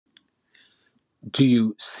Do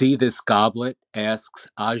you see this goblet? Asks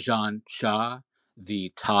Ajahn Chah,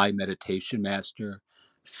 the Thai meditation master.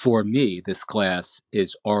 For me, this glass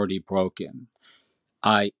is already broken.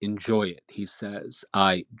 I enjoy it, he says.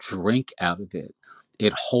 I drink out of it.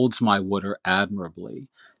 It holds my water admirably,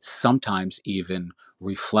 sometimes even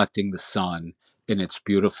reflecting the sun in its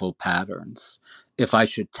beautiful patterns. If I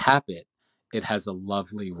should tap it, it has a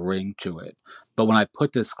lovely ring to it. But when I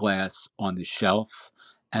put this glass on the shelf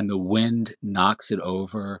and the wind knocks it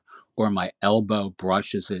over, or my elbow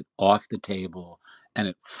brushes it off the table and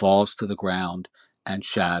it falls to the ground and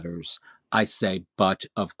shatters, I say, but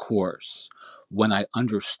of course, when I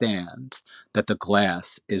understand that the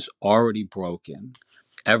glass is already broken,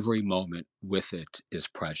 every moment with it is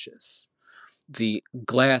precious. The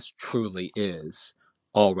glass truly is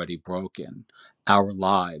already broken. Our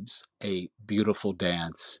lives, a beautiful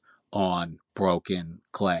dance on broken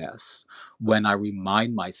glass. When I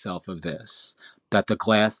remind myself of this, that the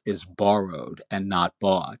glass is borrowed and not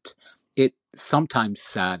bought, it sometimes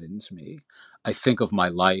saddens me. I think of my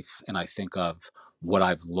life and I think of what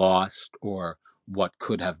I've lost or what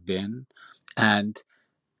could have been. And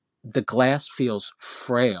the glass feels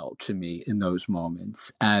frail to me in those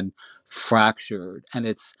moments and fractured, and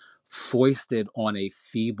it's foisted on a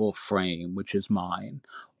feeble frame, which is mine,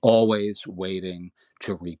 always waiting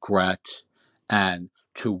to regret and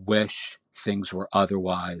to wish things were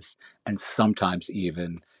otherwise, and sometimes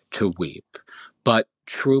even to weep. But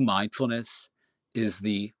true mindfulness is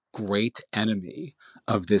the great enemy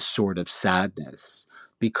of this sort of sadness,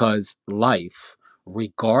 because life,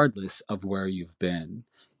 regardless of where you've been,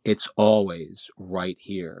 it's always right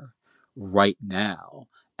here, right now,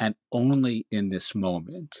 and only in this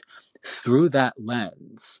moment. Through that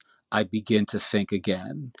lens, I begin to think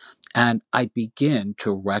again, and I begin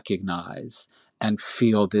to recognize and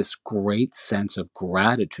feel this great sense of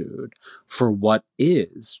gratitude for what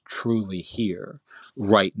is truly here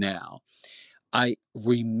right now. I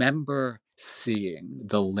remember seeing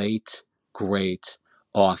the late, great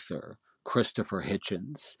author Christopher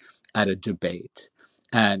Hitchens at a debate,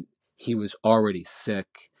 and he was already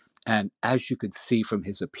sick. And as you could see from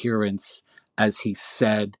his appearance, as he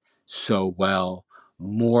said so well,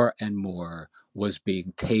 more and more was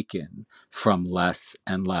being taken from less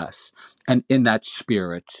and less. And in that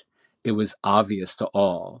spirit, it was obvious to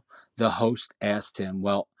all. The host asked him,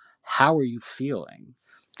 "Well, how are you feeling?"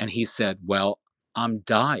 And he said, "Well, I'm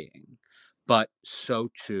dying, but so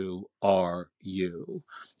too are you."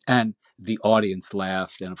 And the audience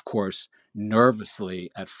laughed, and of course, nervously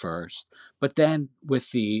at first, but then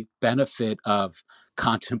with the benefit of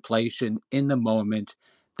contemplation in the moment,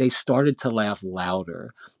 they started to laugh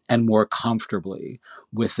louder and more comfortably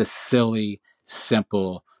with the silly,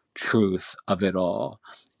 simple truth of it all.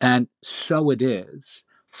 And so it is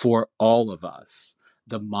for all of us.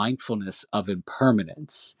 The mindfulness of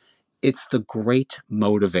impermanence, it's the great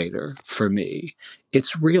motivator for me.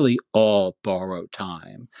 It's really all borrowed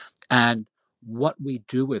time. And what we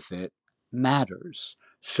do with it matters.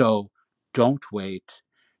 So don't wait,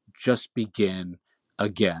 just begin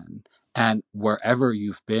again. And wherever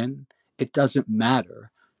you've been, it doesn't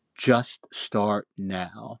matter. Just start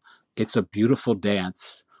now. It's a beautiful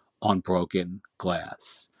dance on broken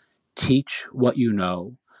glass. Teach what you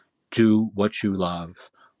know, do what you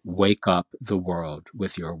love, wake up the world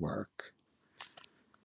with your work.